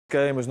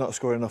game was not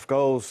scoring enough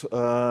goals.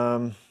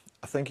 I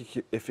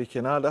think if he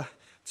can add...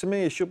 to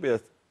me, he should be a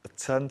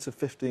 10 to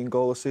 15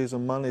 goal a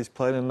season man. He's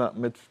playing in that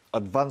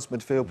advanced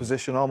midfield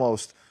position,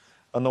 almost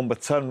a number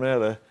 10,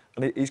 really.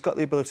 And he's got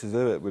the ability to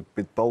do it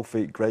with both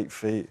feet, great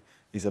feet.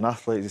 He's an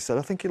athlete, as he said.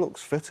 I think he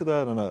looks fitter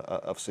there than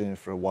I've seen him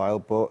for a while.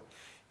 But,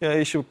 yeah,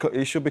 he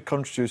should be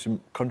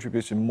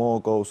contributing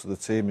more goals to the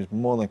team. He's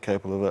more than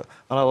capable of it.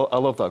 And I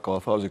love that goal. I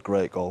thought it was a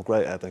great goal,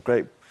 great header,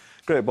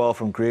 great ball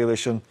from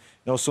Grealish. And,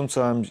 you know,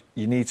 sometimes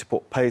you need to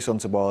put pace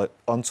onto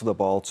the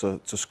ball to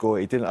score.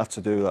 He didn't have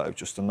to do that. It was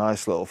just a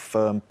nice little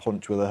firm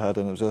punch with a head,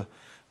 and it was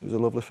a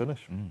lovely finish.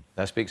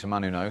 There speaks a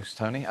man who knows,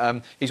 Tony.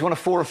 He's one of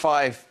 4 or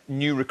 5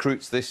 new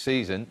recruits this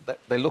season.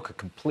 They look a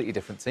completely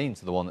different team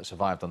to the one that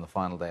survived on the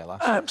final day of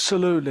last year.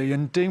 Absolutely,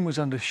 and Dean was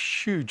under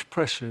huge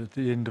pressure at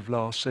the end of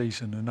last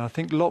season, and I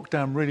think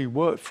lockdown really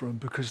worked for him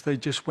because they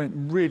just went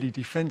really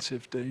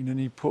defensive, Dean, and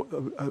he put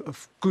a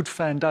good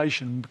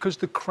foundation. Because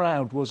the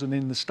crowd wasn't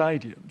in the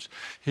stadiums,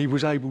 he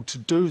was able to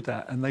do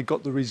that, and they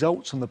got the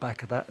results on the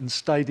back of that and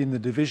stayed in the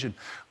division.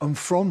 And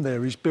from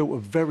there, he's built a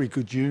very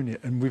good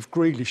unit, and with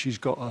Grealish, he's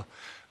got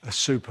a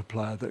super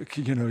player that,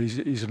 you know,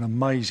 he's an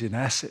amazing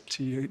asset.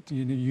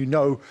 You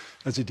know,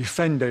 as a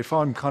defender, if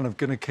I'm kind of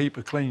going to keep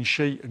a clean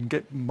sheet and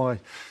get my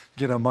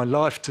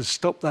life to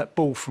stop that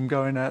ball from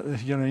going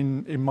out, you know,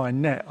 in my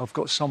net, I've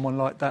got someone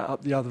like that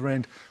up the other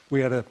end. We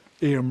had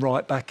Ian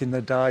Wright back in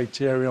the day,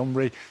 Thierry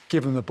Henry,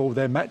 give them the ball.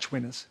 They're match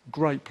winners.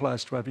 Great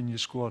players to have in your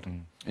squad.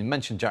 You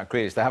mentioned Jack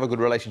Grealish. They have a good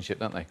relationship,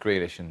 don't they?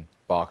 Grealish and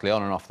Barkley,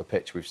 on and off the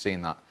pitch. We've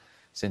seen that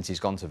since he's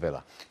gone to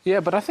Villa.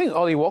 Yeah, but I think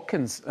Ollie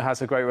Watkins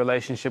has a great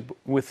relationship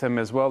with him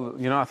as well.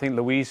 You know, I think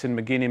Luis and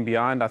McGinn in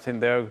behind, I think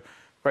they're a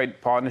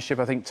great partnership.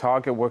 I think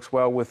Target works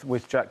well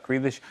with Jack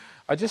Grealish.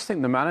 I just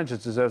think the manager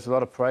deserves a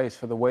lot of praise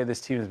for the way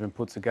this team has been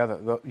put together.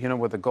 You know,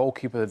 with the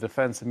goalkeeper, the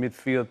defence, the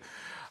midfield.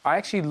 I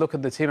actually look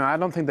at the team and I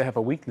don't think they have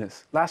a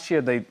weakness. Last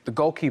year, the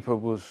goalkeeper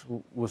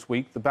was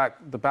weak. The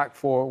back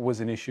four was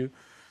an issue.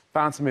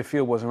 Balance in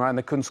midfield wasn't right, and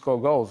they couldn't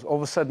score goals. All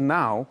of a sudden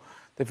now,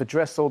 they've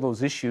addressed all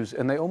those issues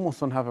and they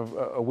almost don't have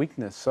a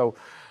weakness. So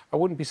I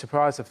wouldn't be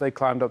surprised if they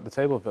climbed up the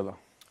table, Villa.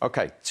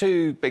 OK,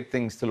 2 big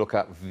things to look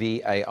at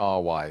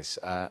VAR-wise.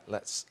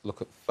 Let's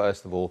look at,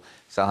 first of all,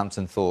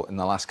 Southampton thought in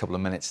the last couple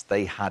of minutes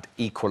they had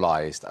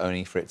equalised,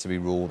 only for it to be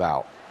ruled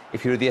out.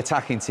 If you're the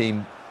attacking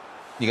team,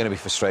 you're going to be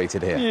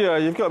frustrated here. Yeah,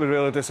 you've got to be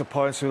really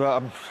disappointed with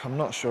that. I'm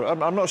not sure.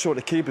 I'm not sure what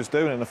the keeper's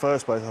doing in the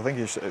first place. I think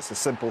it's a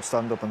simple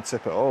stand up and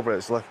tip it over.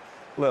 It's like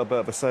a little bit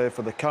of a save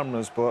for the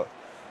cameras, but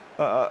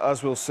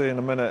as we'll see in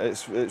a minute,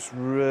 it's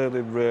really,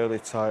 really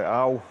tight.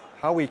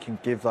 How he can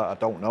give that, I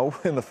don't know,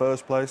 in the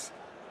first place.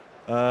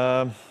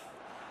 So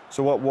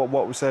what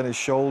we're saying, his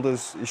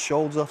shoulders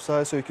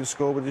offside, so he can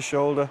score with his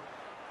shoulder.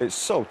 It's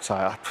so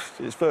tight.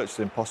 It's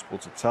virtually impossible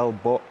to tell,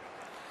 but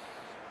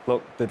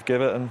look, they'd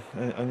give it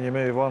and you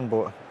move on.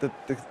 But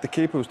the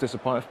keeper was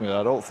disappointed for me.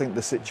 I don't think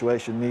the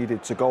situation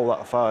needed to go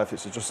that far. If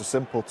it's just a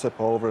simple tip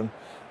over and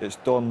it's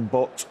done,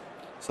 but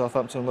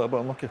Southampton a little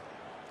bit unlucky.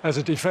 As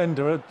a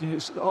defender,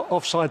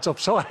 offside's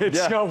offside.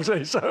 Yeah.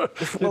 Obviously, so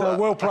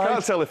well played. I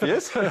can't tell if he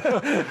is.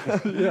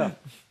 Yeah,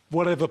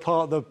 whatever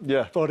part of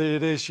the body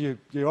it is, you're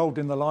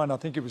holding the line. I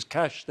think it was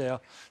Cash there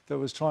that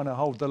was trying to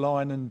hold the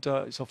line, and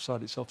it's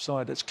offside. It's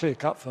offside. It's clear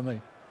cut for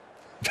me.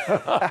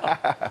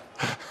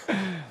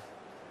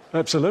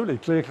 Absolutely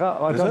clear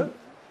cut. I don't.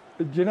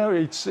 You know,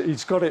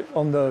 he's got it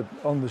on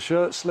the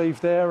shirt sleeve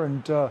there,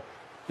 and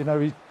you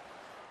know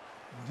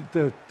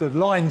the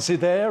lines are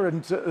there,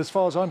 and as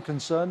far as I'm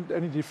concerned,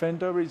 any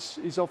defender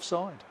is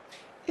offside.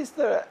 Is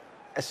there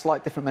a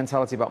slight different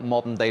mentality about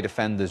modern-day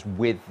defenders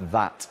with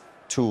that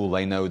tool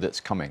they know that's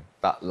coming,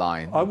 that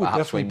line? I would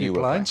definitely be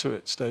playing to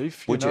it,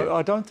 Steve. Would you?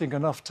 I don't think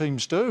enough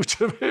teams do,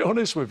 to be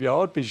honest with you.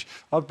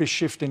 I'd be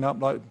shifting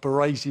up like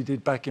Baresi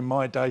did back in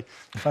my day.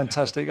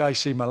 Fantastic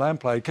AC Milan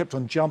player. He kept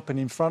on jumping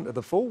in front of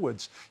the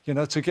forwards, you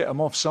know, to get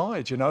them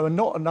offside, you know, and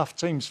not enough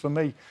teams, for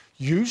me,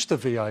 use the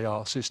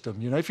VAR system.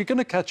 You know, if you're going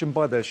to catch them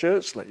by their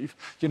shirt sleeve,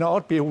 you know,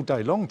 I'd be all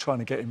day long trying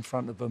to get in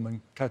front of them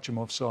and catch them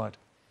offside.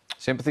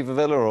 Sympathy for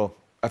Villa or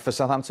for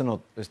Southampton,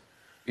 or are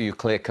you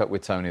clear-cut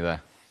with Tony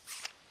there?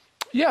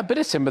 Yeah, a bit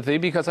of sympathy,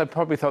 because I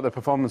probably thought their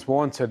performance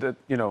warranted,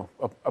 you know,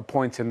 a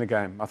point in the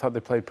game. I thought they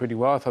played pretty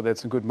well. I thought they had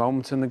some good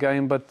moments in the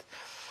game, but,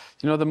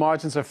 you know, the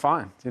margins are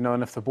fine. You know,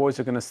 and if the boys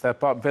are going to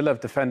step up, Villa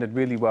have defended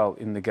really well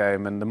in the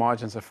game, and the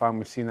margins are fine.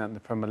 We've seen that in the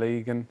Premier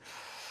League, and,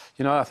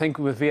 you know, I think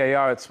with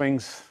VAR it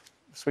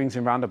swings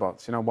in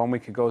roundabouts. You know, one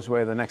week it goes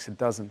away, the next it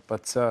doesn't.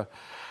 But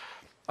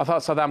I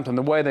thought Southampton,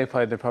 the way they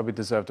played, they probably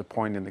deserved a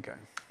point in the game.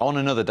 On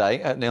another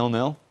day at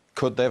 0-0,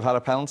 could they have had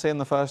a penalty in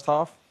the first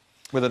half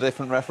with a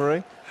different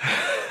referee?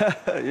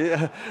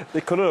 Yeah,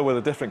 they could have with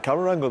a different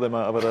camera angle. They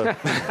might have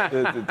had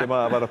they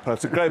might have had a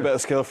penalty. Great bit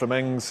of skill from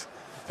Ings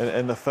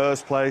in the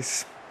first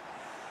place.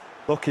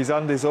 Look, his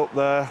hand is up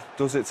there.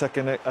 Does it take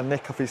a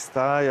nick off his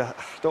thigh? I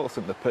don't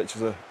think the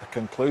pictures are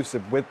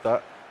conclusive with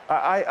that.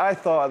 I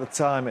thought at the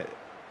time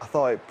I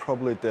thought it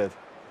probably did,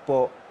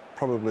 but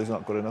probably is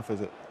not good enough,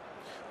 is it?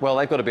 Well,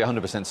 they've got to be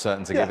 100%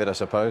 certain to give it, I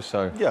suppose.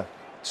 So yeah,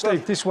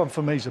 Steve, this one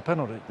for me is a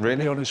penalty. Really?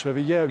 To be honest with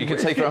you, yeah. You can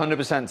take for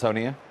 100%,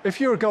 Tony, yeah?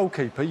 If you're a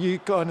goalkeeper, you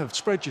kind of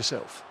spread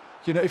yourself.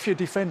 You know, if you're a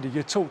defender,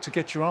 you're taught to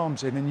get your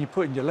arms in and you're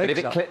putting your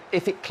legs up.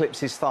 If it clips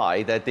his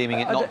thigh, they're deeming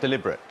it not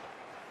deliberate.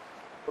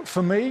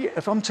 For me,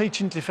 if I'm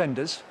teaching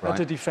defenders how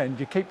to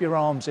defend, you keep your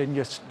arms in,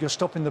 you're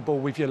stopping the ball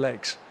with your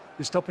legs.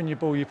 You're stopping your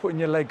ball, you're putting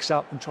your legs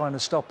up and trying to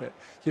stop it.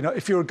 You know,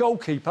 if you're a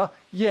goalkeeper,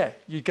 yeah,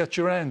 you get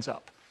your hands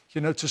up, you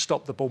know, to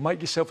stop the ball.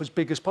 Make yourself as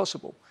big as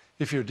possible.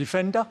 If you're a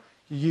defender,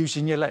 you're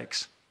using your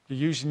legs. You're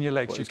using your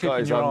legs. Well, you're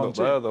keeping your arms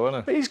in. there, though,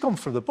 isn't he? But he's gone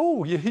for the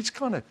ball. He's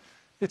kind of...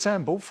 It's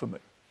handball for me.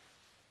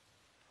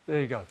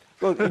 There you go.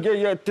 Well,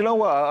 yeah. Do you know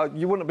what?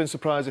 You wouldn't have been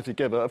surprised if you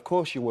gave it. Of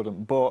course you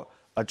wouldn't. But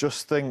I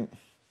just think...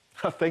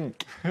 I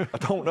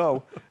don't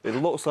know. It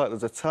looks like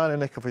there's a tiny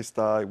nick of his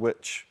thigh,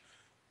 which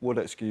would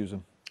excuse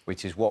him.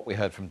 Which is what we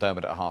heard from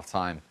Dermot at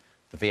half-time.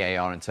 The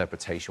VAR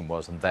interpretation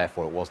was, and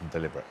therefore it wasn't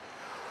deliberate.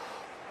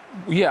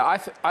 Yeah,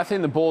 I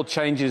think the ball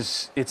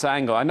changes its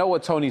angle. I know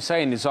what Tony's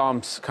saying, his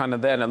arm's kind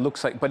of there and it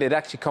looks like... But it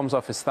actually comes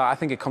off his thigh. I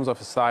think it comes off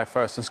his thigh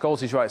first. And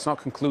Scholes is right, it's not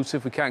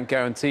conclusive. We can't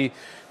guarantee,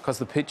 because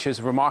the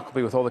pictures,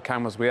 remarkably, with all the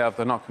cameras we have,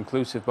 they're not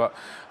conclusive. But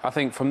I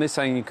think from this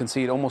angle, you can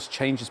see it almost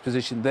changes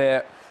position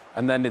there,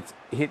 and then it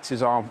hits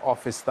his arm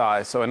off his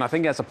thigh. So, and I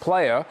think as a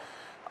player,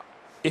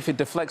 if it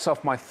deflects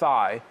off my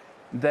thigh,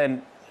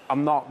 then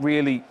I'm not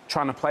really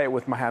trying to play it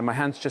with my hand. My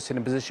hand's just in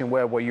a position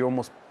where you're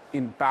almost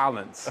in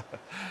balance.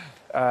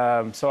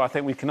 So I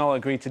think we can all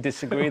agree to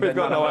disagree. We've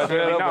got no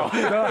idea.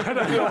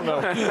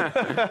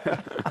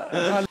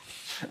 No.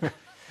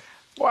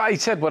 Well, he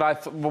said what I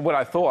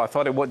thought. I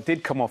thought it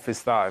did come off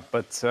his thigh,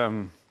 but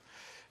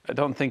I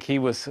don't think he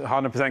was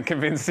 100%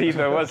 convinced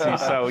either, was he?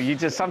 So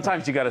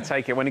sometimes you got to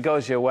take it. When it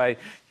goes your way,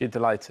 you're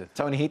delighted.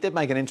 Tony, he did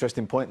make an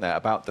interesting point there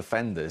about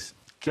defenders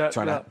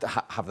trying to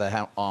have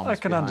their arms. I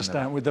can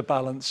understand with the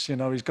balance. You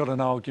know, he's got an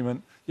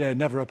argument. Yeah,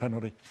 never a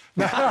penalty.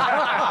 No,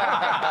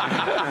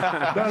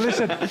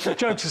 listen,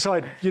 jokes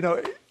aside, you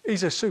know,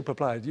 he's a super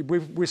player.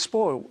 We're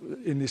spoiled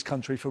in this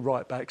country for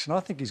right-backs, and I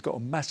think he's got a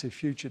massive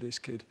future, this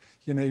kid.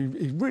 You know,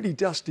 he really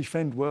does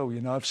defend well,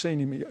 you know. I've seen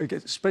him,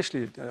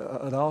 especially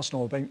at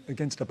Arsenal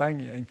against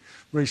Aubameyang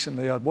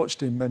recently. I'd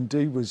watched him, and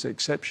he was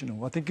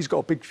exceptional. I think he's got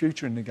a big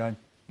future in the game.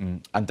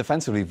 And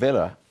defensively,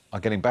 Villa are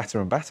getting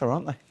better and better,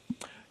 aren't they?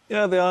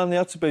 Yeah, they are, and they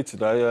had to be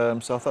today.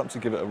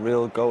 Southampton give it a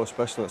real go,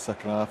 especially at the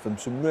second half, and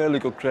some really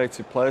good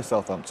creative play,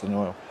 Southampton.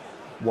 Well,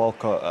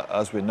 Walcott,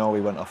 as we know, he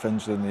went off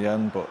injured in the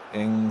end, but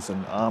Ings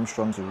and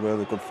Armstrong's a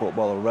really good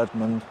footballer,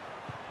 Redmond.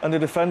 And the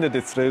defenders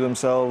did through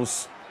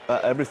themselves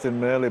at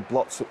everything, really.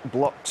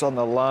 Blocks on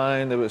the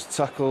line, there was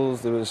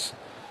tackles, there was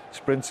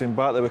sprinting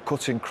back, they were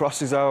cutting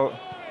crosses out.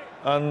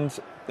 And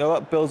you know,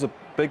 that builds a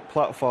big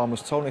platform,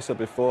 as Tony said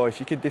before. If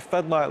you can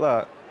defend like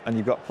that, and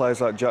you've got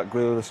players like Jack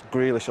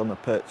Grealish on the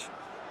pitch,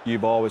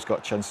 you've always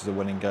got chances of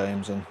winning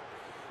games, and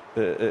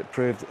it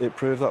proved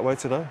that way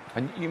today.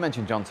 And you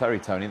mentioned John Terry,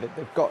 Tony, that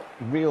they've got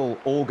real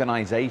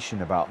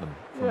organisation about them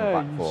from the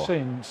back four.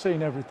 Yeah, you've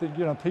seen everything.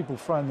 You know, people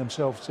throwing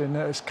themselves in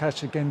there. It's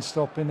Cash again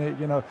stopping it.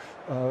 You know,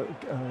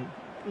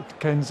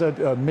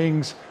 Kenza,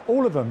 Mings,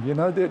 all of them. You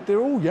know,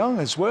 they're all young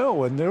as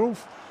well, and they're all.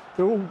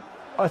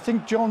 I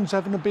think John's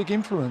having a big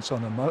influence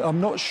on them.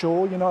 I'm not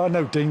sure. You know, I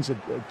know Dean's a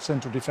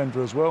central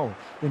defender as well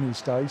in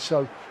his day.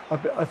 So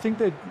I think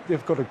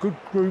they've got a good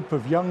group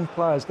of young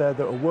players there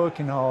that are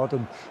working hard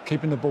and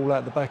keeping the ball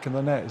out the back of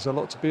the net. There's a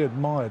lot to be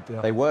admired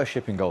there. They were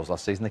shipping goals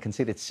last season. They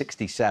conceded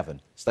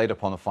 67, stayed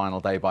up on the final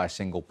day by a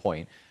single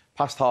point.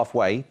 Past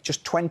halfway,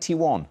 just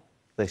 21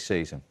 this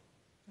season.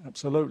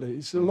 Absolutely.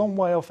 It's a long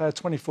way off our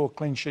 24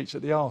 clean sheets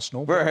at the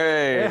Arsenal.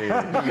 Hey!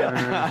 I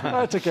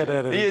had to get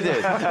out of it. You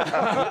did.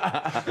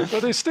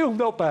 But it's still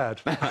not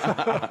bad.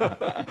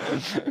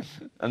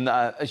 And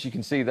as you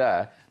can see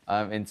there,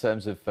 in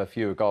terms of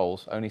fewer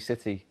goals, only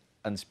City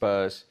and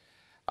Spurs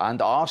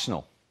and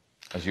Arsenal,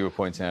 as you were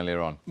pointing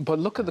earlier on. But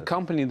look at the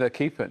company they're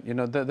keeping. You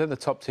know, they're the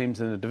top teams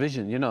in the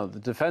division. You know,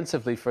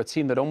 defensively, for a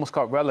team that almost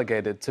got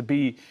relegated, to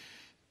be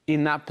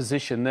in that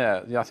position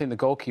there, I think the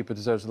goalkeeper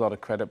deserves a lot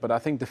of credit, but I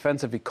think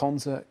defensively,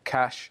 Konza,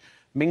 Cash,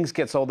 Mings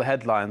gets all the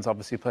headlines,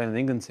 obviously playing in the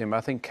England team. I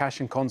think Cash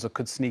and Konza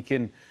could sneak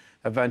in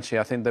eventually.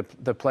 I think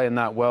they're playing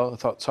that well. I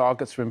thought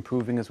targets were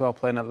improving as well,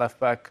 playing at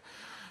left-back.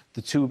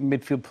 The two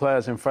midfield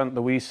players in front,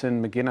 Luis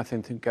and McGinn, I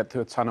think, get to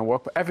a ton of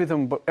work. But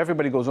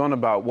everybody goes on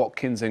about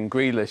Watkins and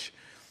Grealish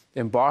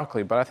in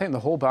Barkley, but I think the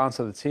whole balance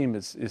of the team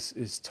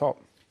is top.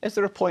 Is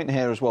there a point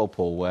here as well,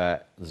 Paul,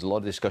 where there's a lot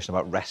of discussion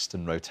about rest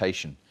and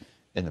rotation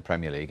in the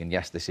Premier League, and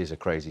yes, this is a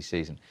crazy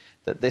season,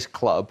 that this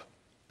club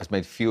has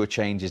made fewer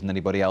changes than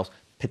anybody else,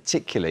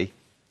 particularly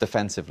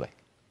defensively?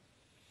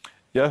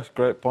 Yeah,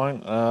 great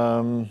point.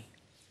 That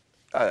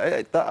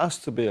has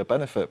to be a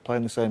benefit,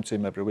 playing the same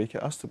team every week.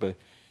 It has to be.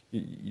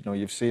 You know,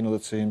 you've seen other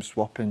teams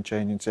swapping,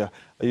 changing. I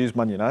use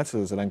Man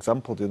United as an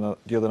example. The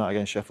other night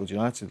against Sheffield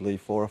United, leave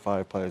 4 or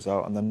 5 players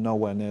out, and they're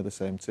nowhere near the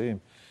same team.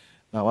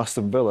 Now,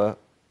 Aston Villa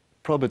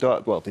probably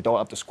don't. Well, they don't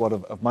have the squad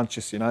of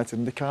Manchester United,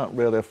 and they can't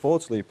really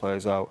afford to leave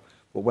players out.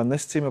 But when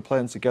this team are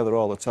playing together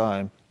all the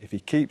time, if he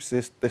keeps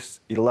this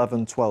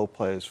 11, 12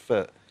 players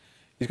fit,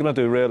 he's going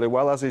to do really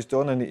well, as he's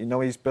done, and you know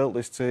he's built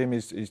this team.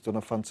 He's done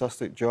a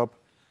fantastic job,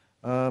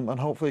 and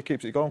hopefully he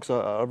keeps it going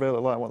because I really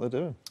like what they're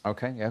doing.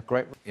 OK, yeah,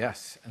 great.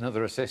 Yes,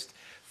 another assist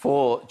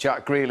for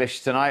Jack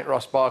Grealish tonight.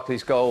 Ross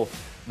Barkley's goal,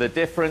 the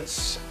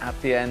difference at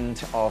the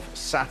end of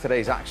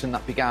Saturday's action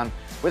that began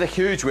with a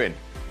huge win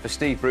for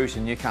Steve Bruce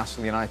and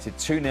Newcastle United,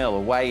 2-0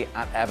 away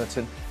at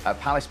Everton.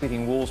 Palace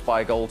beating Wolves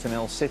by a goal to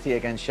nil. City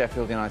against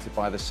Sheffield United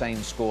by the same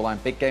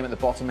scoreline. Big game at the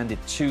bottom, ended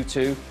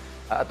 2-2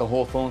 at the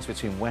Hawthorns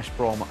between West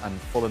Brom and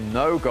Fulham.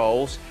 No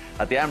goals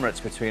at the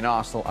Emirates between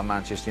Arsenal and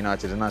Manchester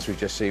United. And as we've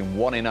just seen,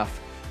 one enough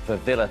for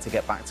Villa to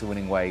get back to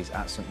winning ways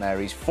at St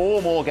Mary's.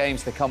 4 more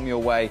games to come your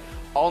way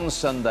on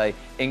Sunday,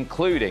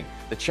 including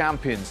the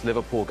champions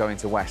Liverpool going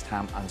to West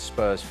Ham and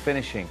Spurs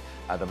finishing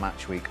the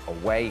match week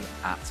away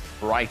at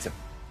Brighton.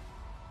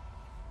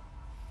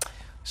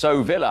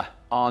 So Villa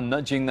are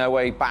nudging their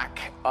way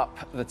back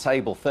up the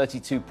table,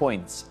 32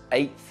 points,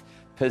 8th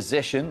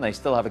position. They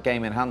still have a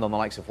game in hand on the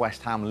likes of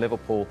West Ham,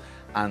 Liverpool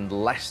and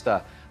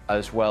Leicester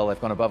as well. They've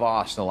gone above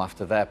Arsenal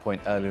after their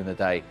point earlier in the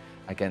day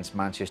against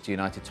Manchester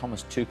United.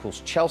 Thomas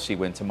Tuchel's Chelsea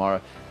win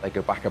tomorrow. They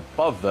go back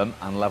above them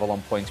and level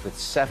on points with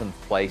 7th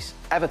place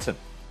Everton.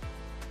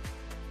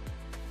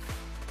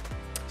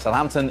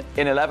 Southampton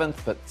in 11th,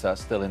 but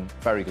still in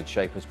very good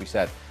shape, as we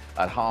said.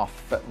 At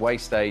halfway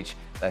stage,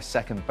 their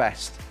second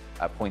best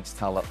points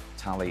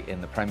tally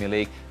in the Premier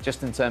League.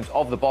 Just in terms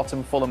of the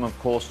bottom, Fulham, of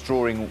course,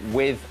 drawing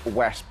with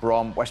West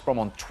Brom. West Brom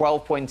on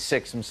 12 points,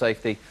 6 from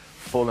safety.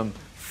 Fulham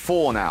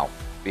 4 now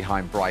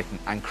behind Brighton.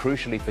 And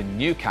crucially for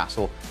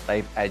Newcastle,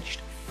 they've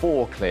edged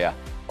 4 clear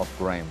of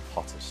Graham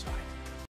Potter's side.